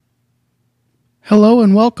Hello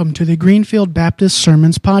and welcome to the Greenfield Baptist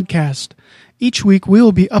Sermons Podcast. Each week we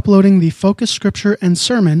will be uploading the focus scripture and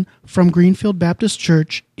sermon from Greenfield Baptist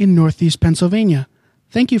Church in Northeast Pennsylvania.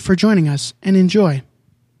 Thank you for joining us and enjoy.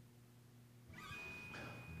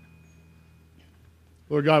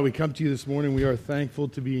 Lord God, we come to you this morning. We are thankful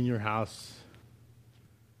to be in your house.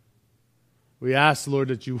 We ask, Lord,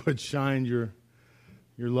 that you would shine your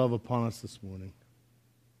love upon us this morning.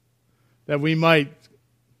 That we might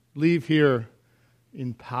leave here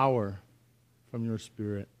in power from your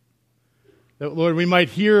Spirit. That, Lord, we might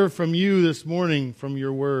hear from you this morning from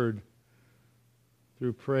your word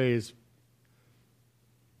through praise,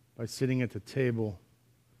 by sitting at the table,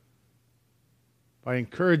 by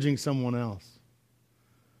encouraging someone else.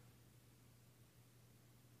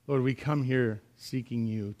 Lord, we come here seeking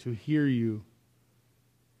you, to hear you,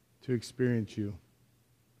 to experience you.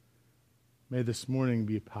 May this morning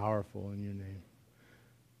be powerful in your name.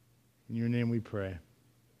 In your name we pray.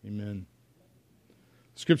 Amen.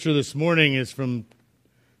 Scripture this morning is from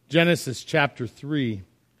Genesis chapter 3.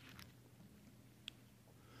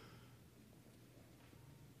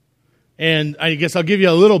 And I guess I'll give you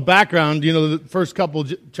a little background. You know, the first couple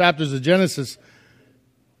chapters of Genesis,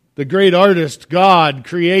 the great artist, God,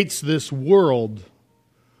 creates this world.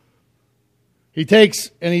 He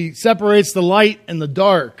takes and he separates the light and the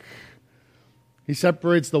dark. He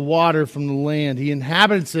separates the water from the land. He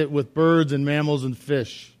inhabits it with birds and mammals and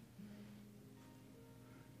fish.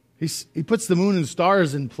 He puts the moon and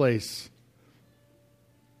stars in place.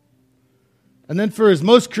 And then for his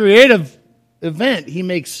most creative event, he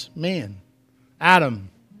makes man, Adam.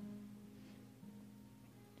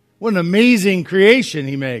 What an amazing creation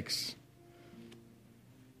he makes.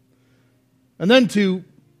 And then to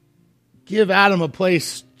give Adam a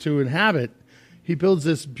place to inhabit, he builds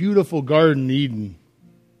this beautiful garden, Eden.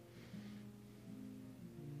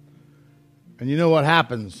 And you know what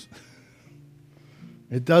happens?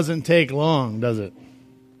 It doesn't take long, does it?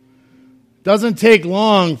 It doesn't take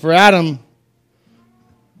long for Adam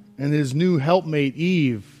and his new helpmate,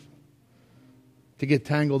 Eve, to get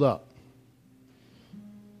tangled up.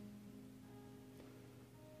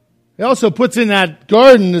 He also puts in that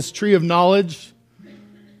garden this tree of knowledge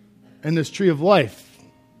and this tree of life.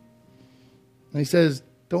 And he says,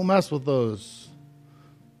 don't mess with those.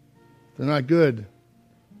 They're not good.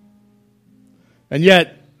 And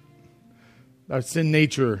yet, our sin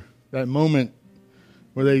nature, that moment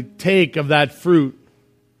where they take of that fruit,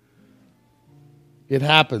 it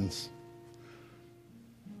happens.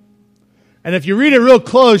 And if you read it real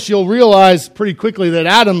close, you'll realize pretty quickly that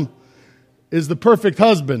Adam is the perfect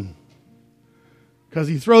husband, because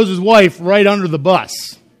he throws his wife right under the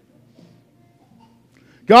bus.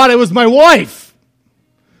 God, it was my wife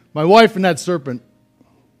and that serpent.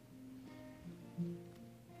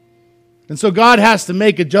 And so God has to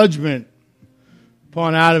make a judgment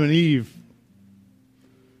upon Adam and Eve.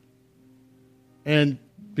 And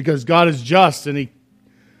because God is just and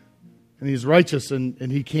he's righteous and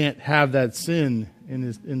he can't have that sin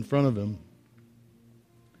in front of him.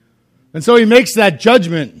 And so he makes that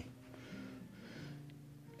judgment.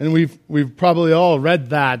 And we've probably all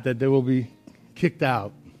read that they will be kicked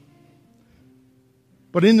out.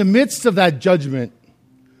 But in the midst of that judgment,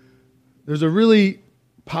 there's a really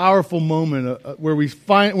powerful moment where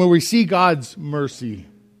we see God's mercy.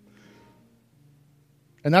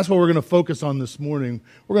 And that's what we're going to focus on this morning.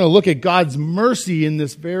 We're going to look at God's mercy in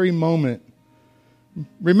this very moment.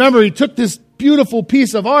 Remember, he took this beautiful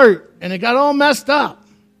piece of art and it got all messed up.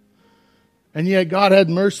 And yet God had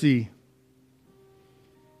mercy.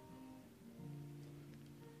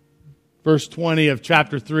 Verse 20 of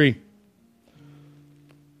chapter 3.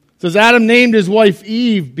 It says, Adam named his wife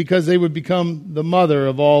Eve because they would become the mother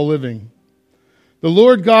of all living. The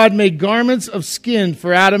Lord God made garments of skin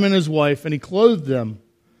for Adam and his wife, and he clothed them.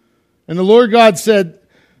 And the Lord God said,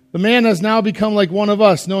 the man has now become like one of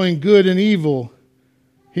us, knowing good and evil.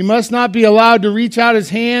 He must not be allowed to reach out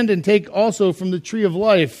his hand and take also from the tree of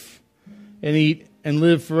life and eat and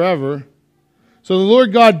live forever. So the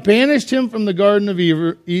Lord God banished him from the Garden of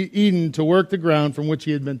Eden to work the ground from which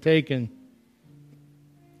he had been taken.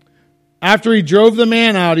 After he drove the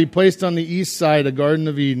man out, he placed on the east side a Garden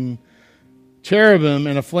of Eden, cherubim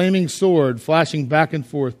and a flaming sword flashing back and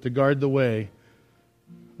forth to guard the way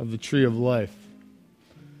of the tree of life.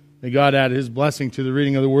 May God add his blessing to the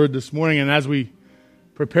reading of the word this morning, and as we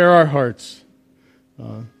prepare our hearts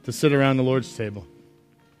to sit around the Lord's table,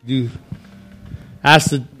 do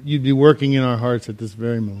ask that you'd be working in our hearts at this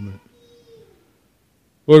very moment.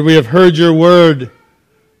 Lord, we have heard your word.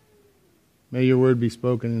 May your word be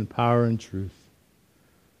spoken in power and truth.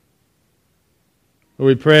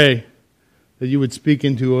 Lord, we pray that you would speak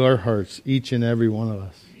into our hearts, each and every one of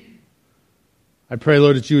us. I pray,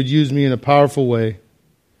 Lord, that you would use me in a powerful way,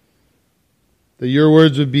 that your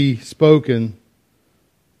words would be spoken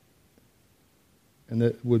and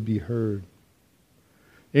that would be heard.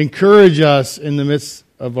 Encourage us in the midst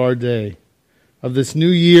of our day, of this new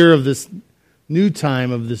year, of this new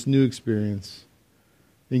time, of this new experience.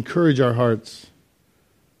 Encourage our hearts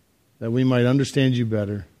that we might understand you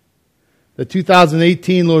better. That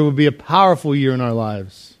 2018, Lord, will be a powerful year in our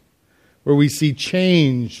lives where we see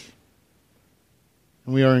change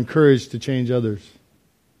and we are encouraged to change others.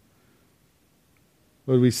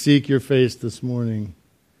 Lord, we seek your face this morning,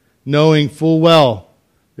 knowing full well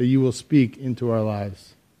that you will speak into our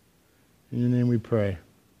lives. In your name we pray.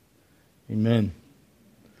 Amen.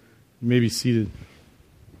 You may be seated.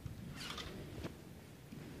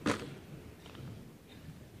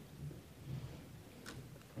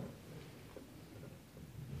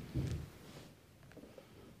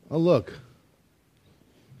 Oh, look.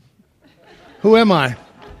 Who am I?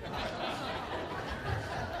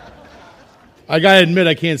 I got to admit,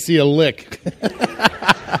 I can't see a lick.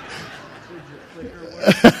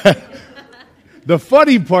 The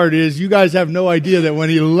funny part is, you guys have no idea that when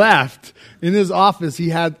he left, in his office, he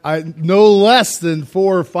had no less than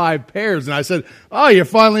 4 or 5 pairs. And I said, oh, you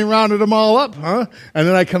finally rounded them all up, huh? And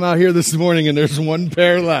then I come out here this morning and there's 1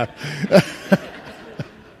 pair left.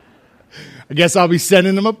 I guess I'll be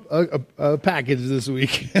sending them a package this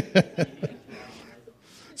week.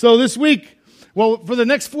 So this week, well, for the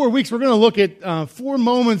next 4 weeks, we're going to look at 4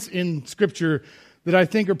 moments in Scripture that I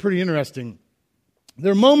think are pretty interesting.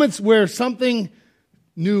 They're moments where something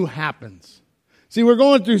new happens. See,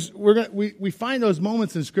 we find those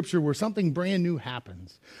moments in Scripture where something brand new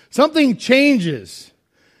happens. Something changes.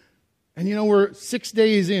 And we're 7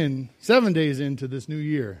 days into this new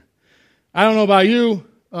year. I don't know about you,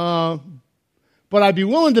 but I'd be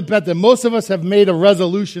willing to bet that most of us have made a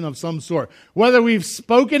resolution of some sort. Whether we've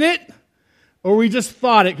spoken it or we just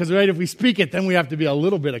thought it, because if we speak it, then we have to be a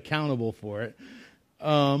little bit accountable for it.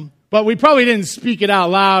 But we probably didn't speak it out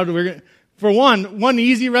loud. For one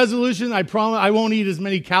easy resolution, I promise I won't eat as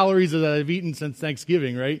many calories as I've eaten since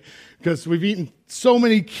Thanksgiving, right? Because we've eaten so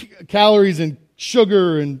many calories and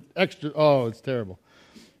sugar and extra. Oh, it's terrible.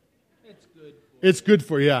 It's good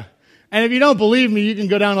for you, yeah. And if you don't believe me, you can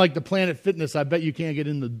go down like the Planet Fitness. I bet you can't get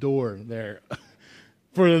in the door there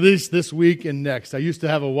for at least this week and next. I used to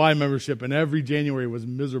have a Y membership, and every January was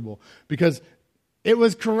miserable because it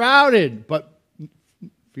was crowded. But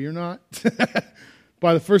fear not.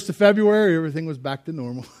 By the 1st of February, everything was back to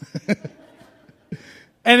normal.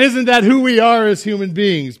 And isn't that who we are as human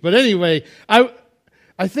beings? But anyway,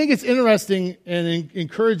 I think it's interesting and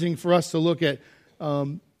encouraging for us to look at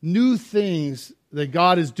new things that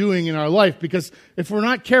God is doing in our life, because if we're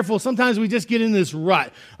not careful, sometimes we just get in this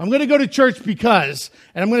rut. I'm going to go to church because,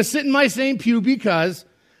 and I'm going to sit in my same pew because,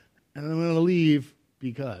 and I'm going to leave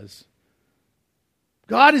because.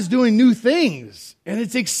 God is doing new things, and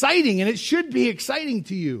it's exciting, and it should be exciting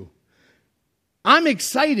to you. I'm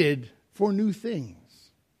excited for new things.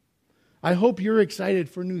 I hope you're excited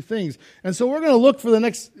for new things. And so we're going to look for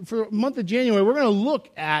the month of January, we're going to look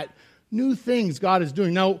at new things God is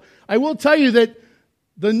doing. Now, I will tell you that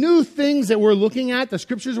the new things that we're looking at, the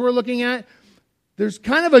scriptures we're looking at, there's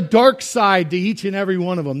kind of a dark side to each and every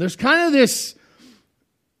one of them. There's kind of this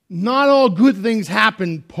not all good things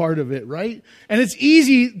happen part of it, right? And it's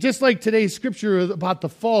easy, just like today's scripture about the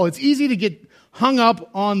fall, it's easy to get hung up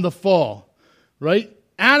on the fall, right?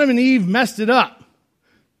 Adam and Eve messed it up.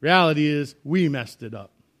 Reality is, we messed it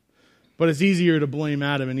up. But it's easier to blame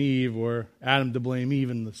Adam and Eve, or Adam to blame Eve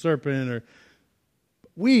and the serpent, or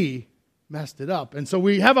we messed it up. And so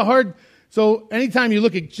we have so anytime you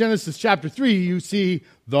look at Genesis chapter 3, you see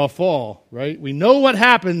the fall, right? We know what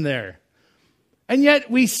happened there. And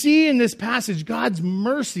yet we see in this passage God's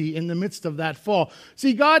mercy in the midst of that fall.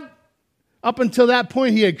 See, God, up until that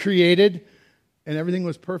point, He had created, and everything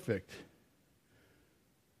was perfect.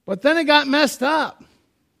 But then it got messed up.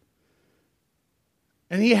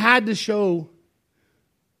 And He had to show,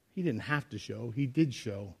 He didn't have to show, He did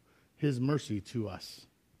show His mercy to us.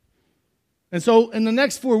 And so in the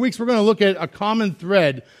next 4 weeks, we're going to look at a common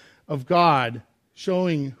thread of God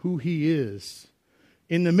showing who He is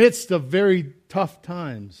in the midst of very tough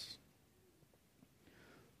times.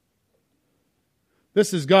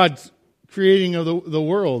 This is God's creating of the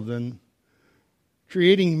world and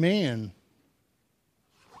creating man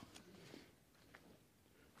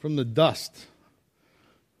from the dust.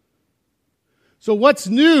 So what's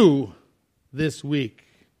new this week?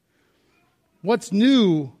 What's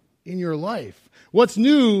new in your life? What's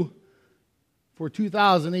new for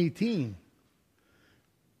 2018?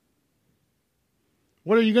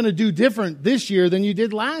 What are you going to do different this year than you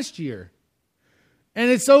did last year? And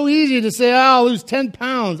it's so easy to say, I'll lose 10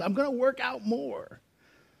 pounds. I'm going to work out more.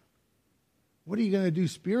 What are you going to do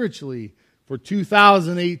spiritually for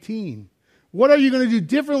 2018? What are you going to do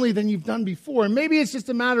differently than you've done before? And maybe it's just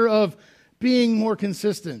a matter of being more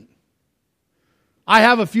consistent. I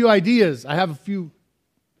have a few ideas. I have a few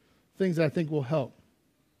things that I think will help.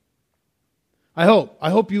 I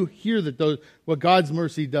hope you hear what God's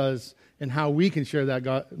mercy does and how we can share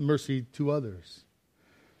that mercy to others.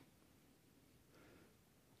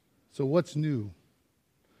 So what's new?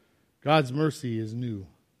 God's mercy is new.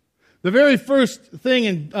 The very first thing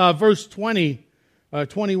in verse 21,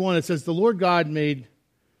 it says, The Lord God made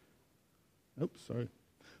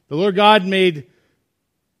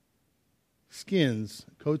skins,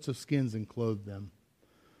 coats of skins, and clothed them.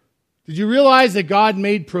 Did you realize that God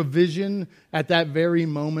made provision at that very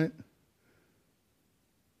moment?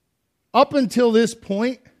 Up until this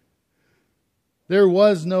point, there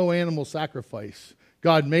was no animal sacrifice.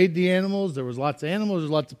 God made the animals. There was lots of animals.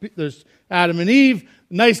 There's Adam and Eve.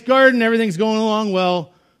 Nice garden. Everything's going along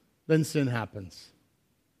well. Then sin happens.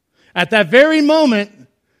 At that very moment,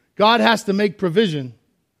 God has to make provision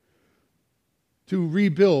to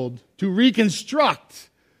rebuild, to reconstruct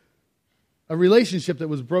a relationship that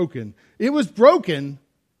was broken. It was broken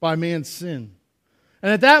by man's sin.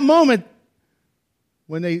 And at that moment,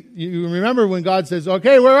 you remember when God says,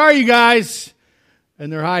 okay, where are you guys?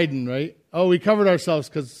 And they're hiding, right? Oh, we covered ourselves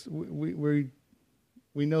because we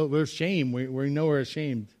know we're ashamed. We know we're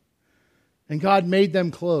ashamed. And God made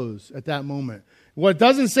them clothes at that moment. What it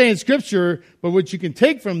doesn't say in Scripture, but what you can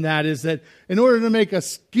take from that is that in order to make a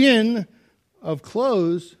skin of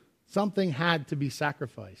clothes, something had to be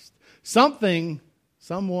sacrificed. Something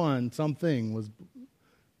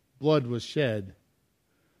blood was shed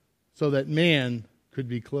so that man could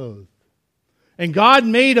be clothed. And God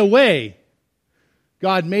made a way.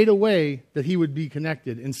 God made a way that he would be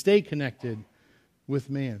connected and stay connected with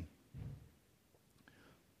man.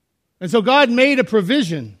 And so God made a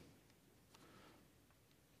provision,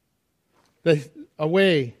 a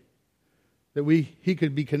way that he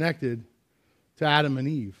could be connected to Adam and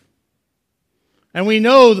Eve. And we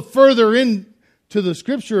know further into the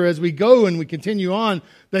Scripture as we go and we continue on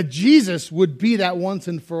that Jesus would be that once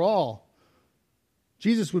and for all.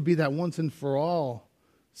 Jesus would be that once and for all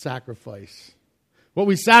sacrifice. What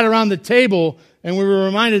we sat around the table and we were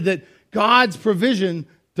reminded that God's provision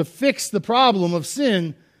to fix the problem of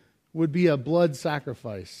sin would be a blood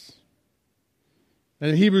sacrifice. And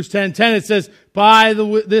in Hebrews 10:10 it says, by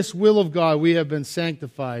this will of God we have been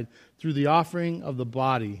sanctified through the offering of the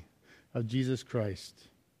body of Jesus Christ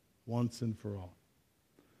once and for all.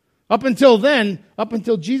 Up until then, up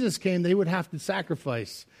until Jesus came, they would have to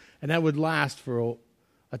sacrifice. And that would last for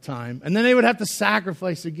a time. And then they would have to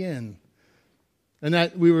sacrifice again. And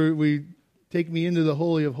that we take me into the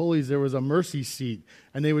Holy of Holies, there was a mercy seat.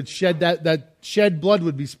 And they would shed that shed blood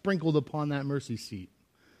would be sprinkled upon that mercy seat.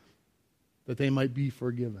 That they might be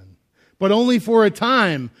forgiven. But only for a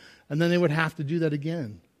time. And then they would have to do that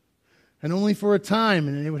again. And only for a time,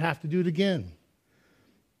 and then they would have to do it again.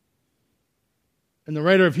 And the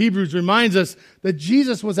writer of Hebrews reminds us that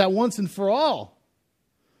Jesus was that once and for all.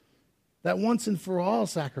 That once and for all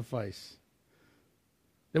sacrifice.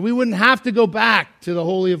 That we wouldn't have to go back to the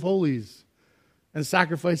Holy of Holies and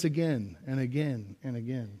sacrifice again and again and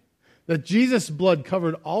again. That Jesus' blood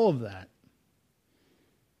covered all of that.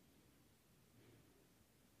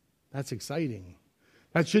 That's exciting.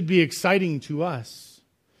 That should be exciting to us.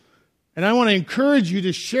 And I want to encourage you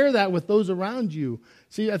to share that with those around you.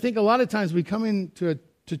 See, I think a lot of times we come into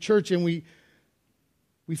church and we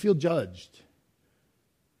feel judged.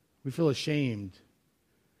 We feel ashamed.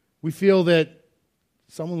 We feel that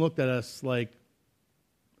someone looked at us like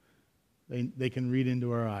they can read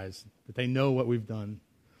into our eyes, that they know what we've done.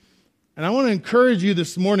 And I want to encourage you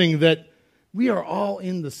this morning that we are all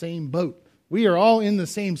in the same boat. We are all in the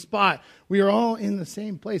same spot. We are all in the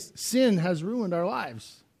same place. Sin has ruined our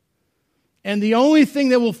lives. And the only thing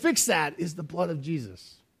that will fix that is the blood of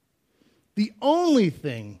Jesus. The only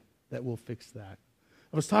thing that will fix that.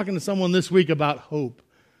 I was talking to someone this week about hope.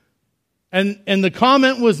 And the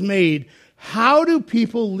comment was made, how do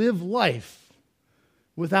people live life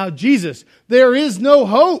without Jesus? There is no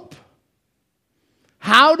hope.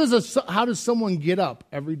 How does someone get up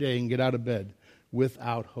every day and get out of bed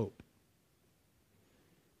without hope?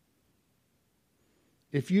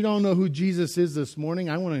 If you don't know who Jesus is this morning,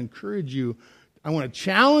 I want to encourage you, I want to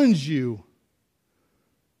challenge you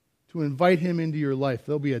to invite him into your life.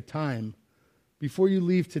 There'll be a time before you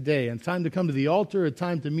leave today, a time to come to the altar, a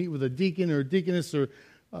time to meet with a deacon or a deaconess or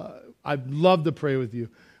I'd love to pray with you.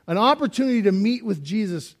 An opportunity to meet with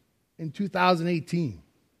Jesus in 2018.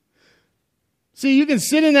 See, you can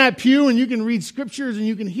sit in that pew and you can read scriptures and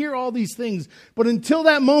you can hear all these things, but until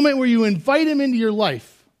that moment where you invite him into your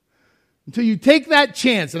life, until you take that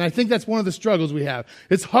chance, and I think that's one of the struggles we have.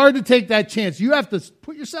 It's hard to take that chance. You have to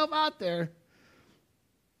put yourself out there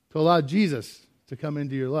to allow Jesus to come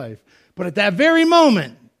into your life. But at that very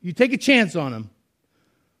moment, you take a chance on him.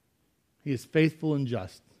 He is faithful and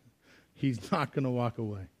just. He's not going to walk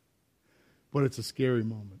away. But it's a scary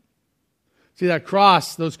moment. See, that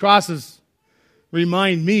cross, those crosses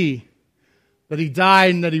remind me that he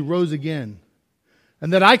died and that he rose again.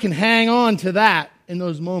 And that I can hang on to that in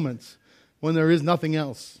those moments when there is nothing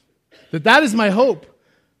else. That is my hope.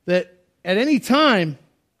 That at any time,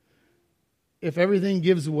 if everything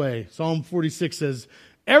gives way, Psalm 46 says,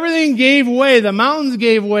 everything gave way, the mountains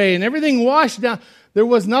gave way, and everything washed down. There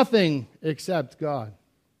was nothing except God.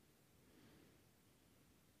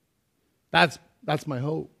 That's my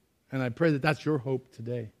hope. And I pray that that's your hope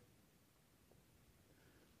today.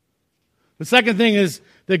 The second thing is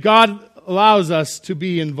that God allows us to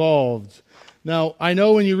be involved. Now, I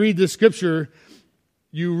know when you read the scripture,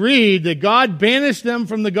 you read that God banished them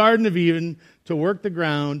from the Garden of Eden to work the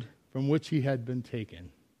ground from which he had been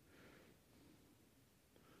taken.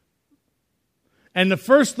 And the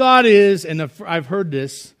first thought is, and I've heard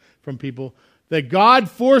this from people, that God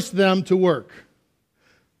forced them to work.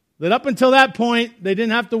 That up until that point, they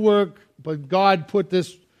didn't have to work, but God put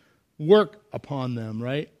this work upon them,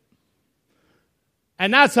 right?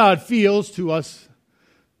 And that's how it feels to us.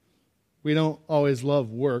 We don't always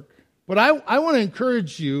love work. But I want to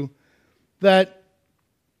encourage you that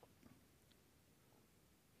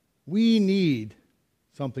we need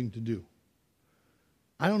something to do.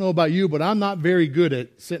 I don't know about you, but I'm not very good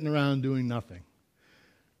at sitting around doing nothing.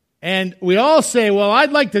 And we all say, well,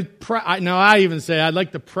 I'd like to, I even say I'd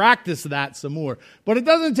like to practice that some more. But it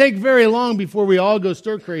doesn't take very long before we all go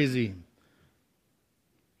stir crazy.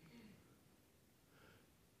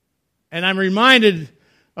 And I'm reminded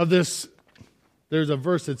of this. There's a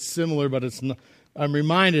verse that's similar, but it's not. I'm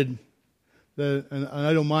reminded that, and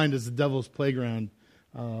I don't mind, it's the devil's playground.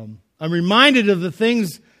 I'm reminded of the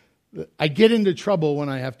things that I get into trouble when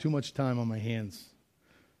I have too much time on my hands.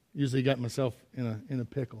 Usually got myself in a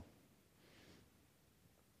pickle.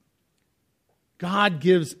 God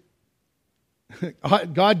gives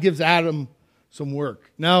Adam some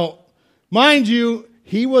work. Now, mind you,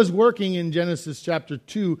 he was working in Genesis chapter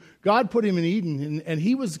 2. God put him in Eden, and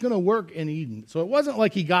he was going to work in Eden. So it wasn't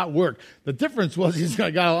like he got work. The difference was he's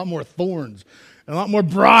got a lot more thorns, and a lot more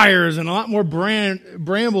briars, and a lot more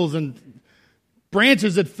brambles, and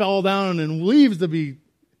branches that fell down, and leaves to be...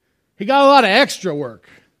 He got a lot of extra work.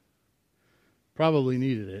 Probably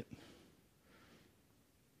needed it.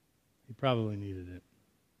 He probably needed it.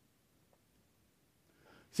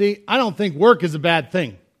 See, I don't think work is a bad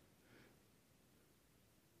thing.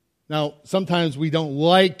 Now, sometimes we don't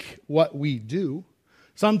like what we do.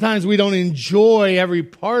 Sometimes we don't enjoy every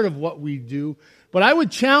part of what we do. But I would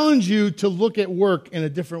challenge you to look at work in a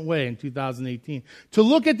different way in 2018. To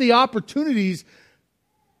look at the opportunities.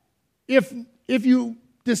 If you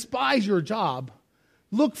despise your job,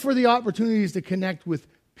 look for the opportunities to connect with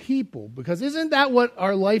people. Because isn't that what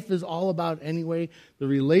our life is all about anyway? The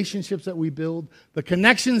relationships that we build, the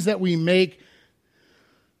connections that we make,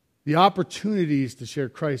 the opportunities to share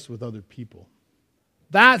Christ with other people.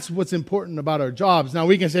 That's what's important about our jobs. Now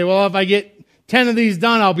we can say, well, if I get 10 of these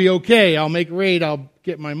done, I'll be okay. I'll make rate. I'll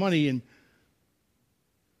get my money.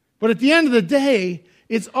 But at the end of the day,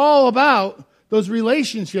 it's all about those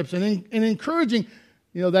relationships and encouraging.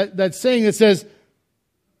 You know, that saying that says,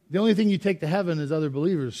 the only thing you take to heaven is other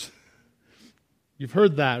believers. You've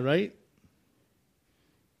heard that, right?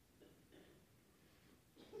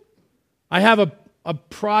 I have a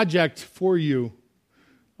project for you.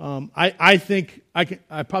 I think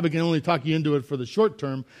I probably can only talk you into it for the short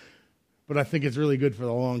term, but I think it's really good for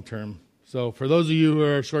the long term. So for those of you who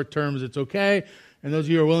are short terms, it's okay. And those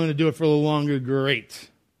of you who are willing to do it for a little longer, great.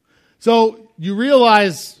 So you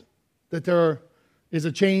realize that there is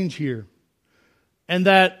a change here. And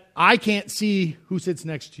that I can't see who sits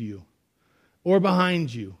next to you, or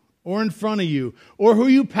behind you, or in front of you, or who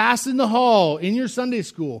you pass in the hall in your Sunday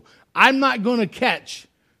school. I'm not going to catch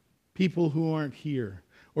people who aren't here,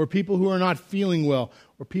 or people who are not feeling well,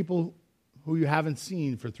 or people who you haven't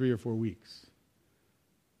seen for 3 or 4 weeks.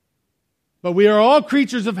 But we are all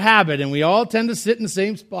creatures of habit, and we all tend to sit in the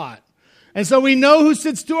same spot. And so we know who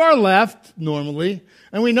sits to our left, normally,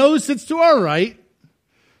 and we know who sits to our right.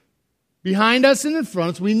 behind us and in front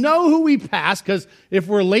of us. We know who we pass, because if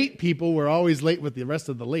we're late people, we're always late with the rest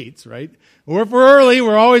of the lates, right? Or if we're early,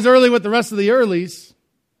 we're always early with the rest of the earlies.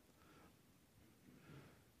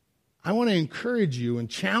 I want to encourage you and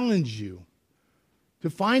challenge you to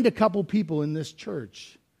find a couple people in this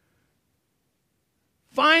church.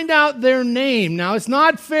 Find out their name. Now, it's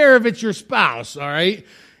not fair if it's your spouse, all right?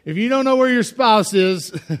 If you don't know where your spouse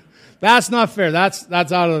is, that's not fair. That's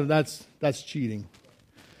cheating.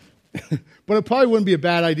 But it probably wouldn't be a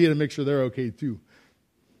bad idea to make sure they're okay too.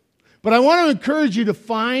 But I want to encourage you to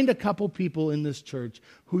find a couple people in this church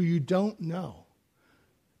who you don't know.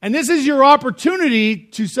 And this is your opportunity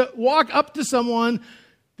to walk up to someone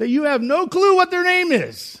that you have no clue what their name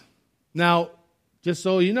is. Now, just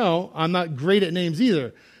so you know, I'm not great at names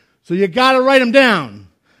either. So you got to write them down.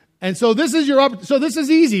 And so this is so this is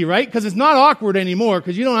easy, right? Because it's not awkward anymore,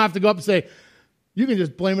 because you don't have to go up and say, you can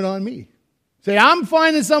just blame it on me. Say, I'm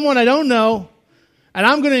finding someone I don't know, and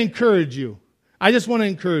I'm going to encourage you. I just want to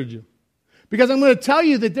encourage you. Because I'm going to tell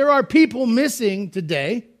you that there are people missing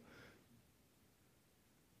today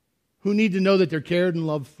who need to know that they're cared and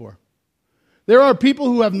loved for. There are people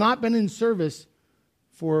who have not been in service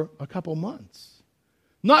for a couple months.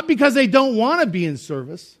 Not because they don't want to be in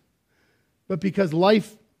service, but because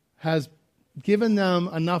life has given them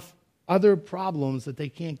enough other problems that they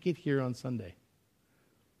can't get here on Sunday.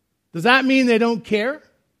 Does that mean they don't care?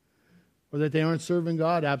 Or that they aren't serving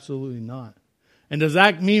God? Absolutely not. And does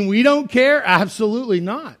that mean we don't care? Absolutely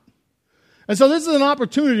not. And so this is an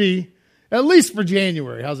opportunity, at least for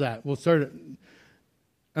January. How's that? We'll start it.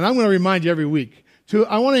 And I'm going to remind you every week.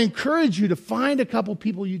 I want to encourage you to find a couple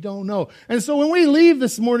people you don't know. And so when we leave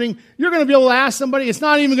this morning, you're going to be able to ask somebody. It's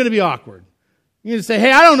not even going to be awkward. You're going to say,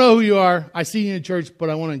 hey, I don't know who you are. I see you in church, but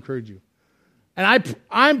I want to encourage you. And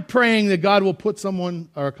I'm praying that God will put someone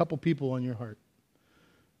or a couple people on your heart.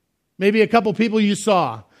 Maybe a couple people you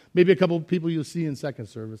saw. Maybe a couple people you'll see in second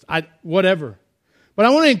service. Whatever. But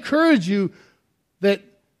I want to encourage you that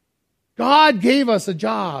God gave us a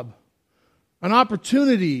job, an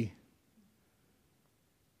opportunity,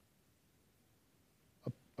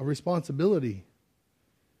 a responsibility.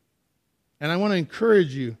 And I want to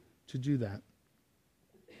encourage you to do that.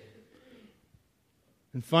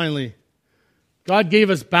 And finally, God gave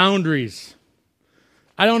us boundaries.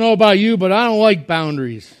 I don't know about you, but I don't like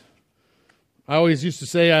boundaries. I always used to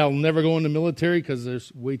say I'll never go in the military because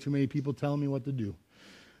there's way too many people telling me what to do.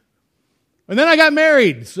 And then I got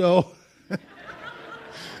married, so...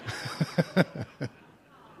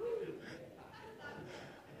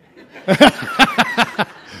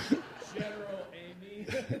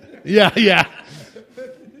 Yeah.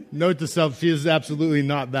 Note to self, she is absolutely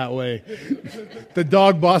not that way. The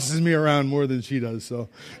dog bosses me around more than she does, so.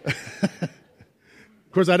 Of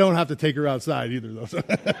course, I don't have to take her outside either, though.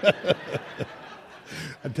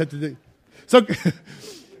 So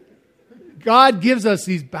God gives us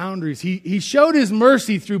these boundaries. He showed His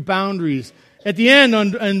mercy through boundaries. At the end,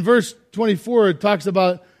 in verse 24, it talks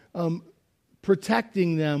about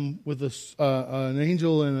protecting them with an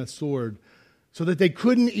angel and a sword so that they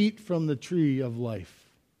couldn't eat from the tree of life.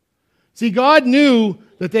 See, God knew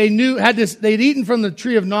that they'd eaten from the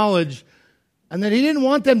tree of knowledge, and that He didn't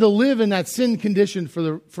want them to live in that sin condition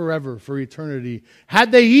forever, for eternity.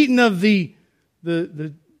 Had they eaten of the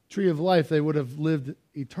tree of life, they would have lived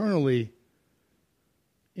eternally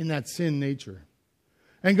in that sin nature.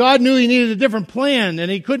 And God knew He needed a different plan, and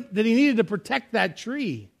that He needed to protect that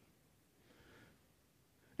tree.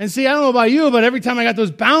 And see, I don't know about you, but every time I got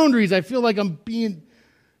those boundaries, I feel like I'm being...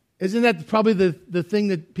 Isn't that probably the thing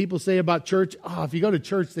that people say about church? If you go to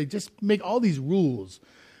church, they just make all these rules.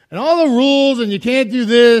 And all the rules, and you can't do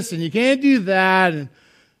this, and you can't do that. And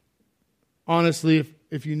honestly,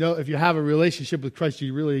 if you have a relationship with Christ,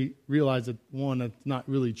 you really realize that, one, that's not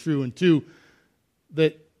really true, and two,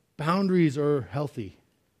 that boundaries are healthy.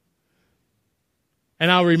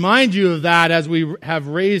 And I'll remind you of that as we have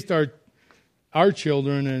raised our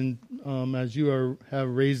children, and as you have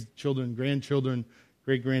raised children, grandchildren,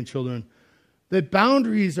 great-grandchildren, that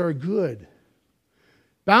boundaries are good.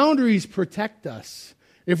 Boundaries protect us.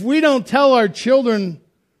 If we don't tell our children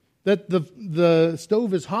that the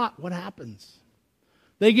stove is hot, what happens?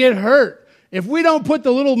 They get hurt. If we don't put the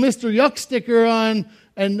little Mr. Yuck sticker on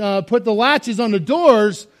and put the latches on the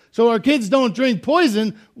doors so our kids don't drink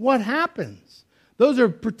poison, what happens? Those are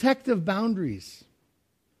protective boundaries.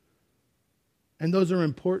 And those are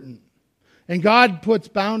important. And God puts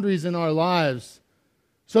boundaries in our lives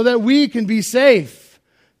so that we can be safe,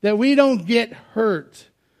 that we don't get hurt.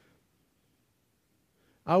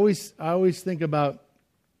 I always think about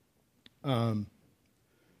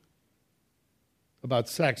about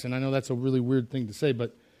sex. And I know that's a really weird thing to say,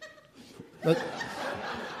 but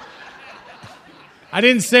I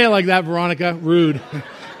didn't say it like that, Veronica. Rude. Add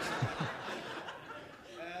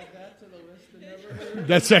that to the list of never heard.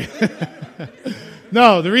 That's right.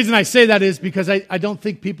 No, the reason I say that is because I don't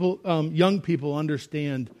think people, young people,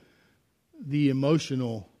 understand the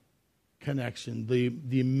emotional connection,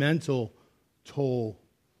 the mental toll,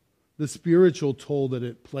 the spiritual toll that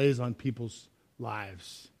it plays on people's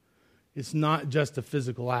lives. It's not just a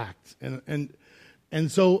physical act. And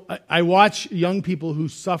so I watch young people who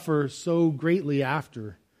suffer so greatly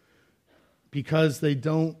after because they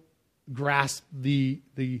don't grasp the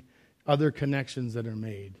other connections that are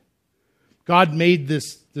made. God made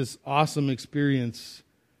this awesome experience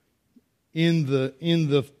in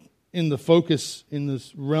the focus in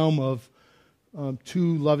this realm of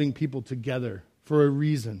two loving people together for a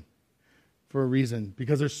reason.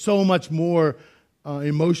 Because there's so much more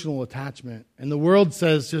emotional attachment. And the world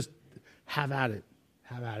says just have at it,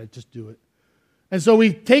 just do it. And so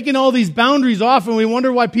we've taken all these boundaries off and we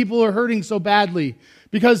wonder why people are hurting so badly.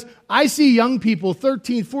 Because I see young people,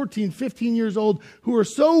 13, 14, 15 years old, who are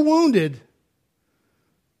so wounded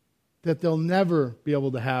that they'll never be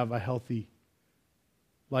able to have a healthy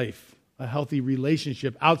life, a healthy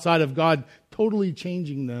relationship outside of God totally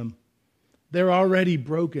changing them. They're already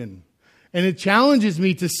broken. And it challenges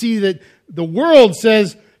me to see that the world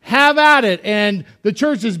says, have at it, and the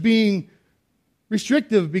church is being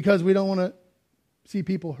restrictive because we don't want to see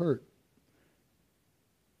people hurt.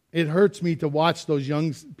 It hurts me to watch those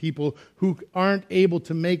young people who aren't able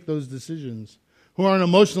to make those decisions, who aren't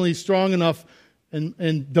emotionally strong enough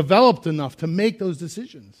and developed enough to make those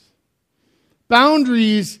decisions.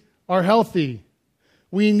 Boundaries are healthy.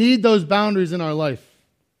 We need those boundaries in our life.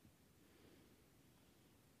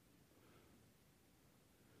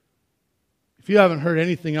 If you haven't heard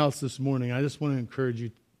anything else this morning, I just want to encourage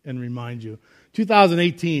you and remind you.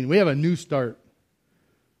 2018, we have a new start.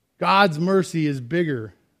 God's mercy is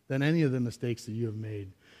bigger than any of the mistakes that you have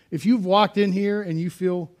made. If you've walked in here and you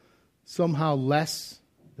feel somehow less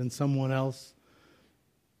than someone else,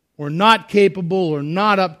 or not capable, or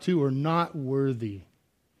not up to, or not worthy,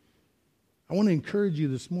 I want to encourage you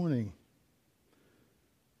this morning.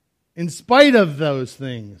 In spite of those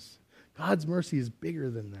things, God's mercy is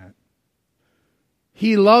bigger than that.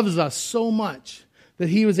 He loves us so much that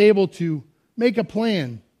He was able to make a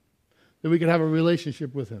plan that we could have a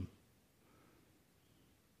relationship with Him.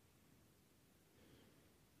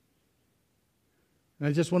 And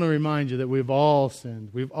I just want to remind you that we've all sinned.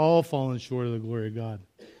 We've all fallen short of the glory of God.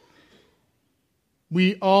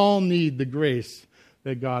 We all need the grace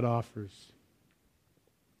that God offers.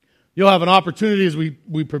 You'll have an opportunity as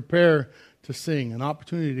we prepare to sing, an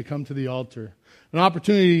opportunity to come to the altar, an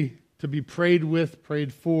opportunity to be prayed with,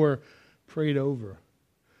 prayed for, prayed over.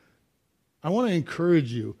 I want to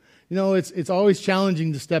encourage you. You know, it's always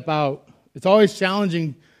challenging to step out. It's always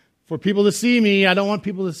challenging for people to see me. I don't want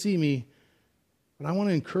people to see me. But I want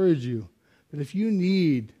to encourage you that if you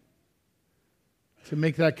need to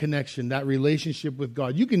make that connection, that relationship with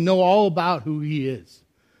God, you can know all about who He is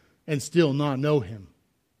and still not know Him.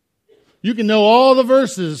 You can know all the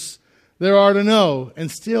verses there are to know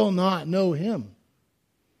and still not know Him.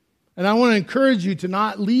 And I want to encourage you to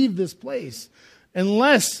not leave this place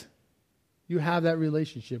unless you have that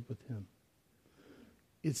relationship with Him.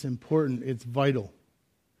 It's important. It's vital.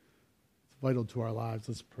 It's vital to our lives.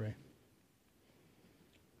 Let's pray.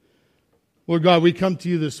 Lord God, we come to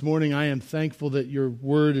you this morning. I am thankful that your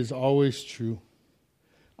word is always true.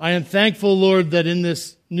 I am thankful, Lord, that in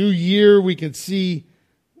this new year we can see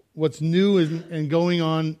what's new and going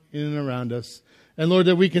on in and around us. And Lord,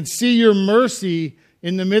 that we can see your mercy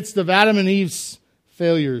in the midst of Adam and Eve's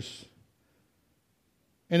failures.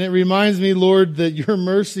 And it reminds me, Lord, that your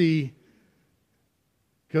mercy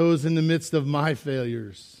goes in the midst of my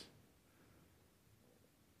failures.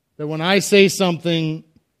 That when I say something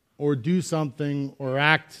or do something or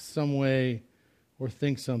act some way or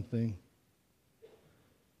think something,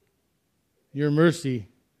 your mercy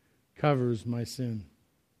covers my sin.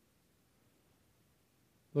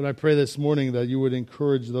 Lord, I pray this morning that you would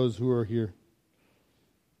encourage those who are here.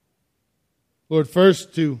 Lord,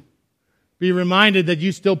 first to be reminded that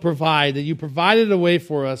you still provide, that you provided a way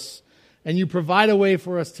for us, and you provide a way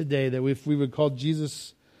for us today, that if we would call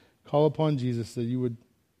upon Jesus, that you would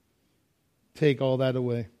take all that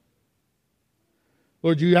away.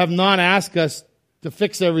 Lord, you have not asked us to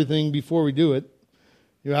fix everything before we do it.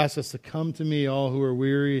 You ask us to come to me, all who are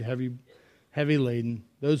weary, heavy laden,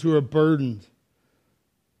 those who are burdened.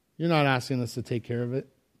 You're not asking us to take care of it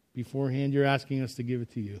beforehand. You're asking us to give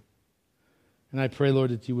it to you. And I pray,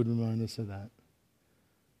 Lord, that you would remind us of that.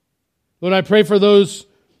 Lord, I pray for those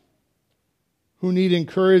who need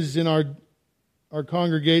encouraged in our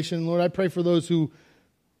congregation. Lord, I pray for those who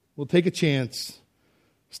will take a chance,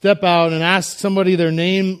 step out and ask somebody their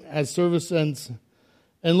name as service ends.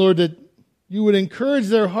 And Lord, that you would encourage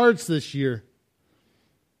their hearts this year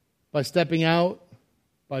by stepping out,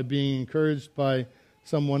 by being encouraged by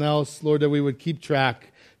someone else. Lord, that we would keep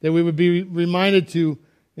track, that we would be reminded to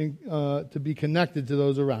be connected to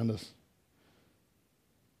those around us.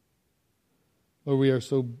 Lord, we are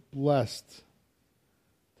so blessed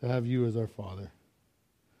to have you as our Father.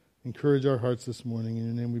 Encourage our hearts this morning. In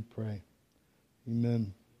your name we pray.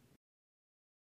 Amen.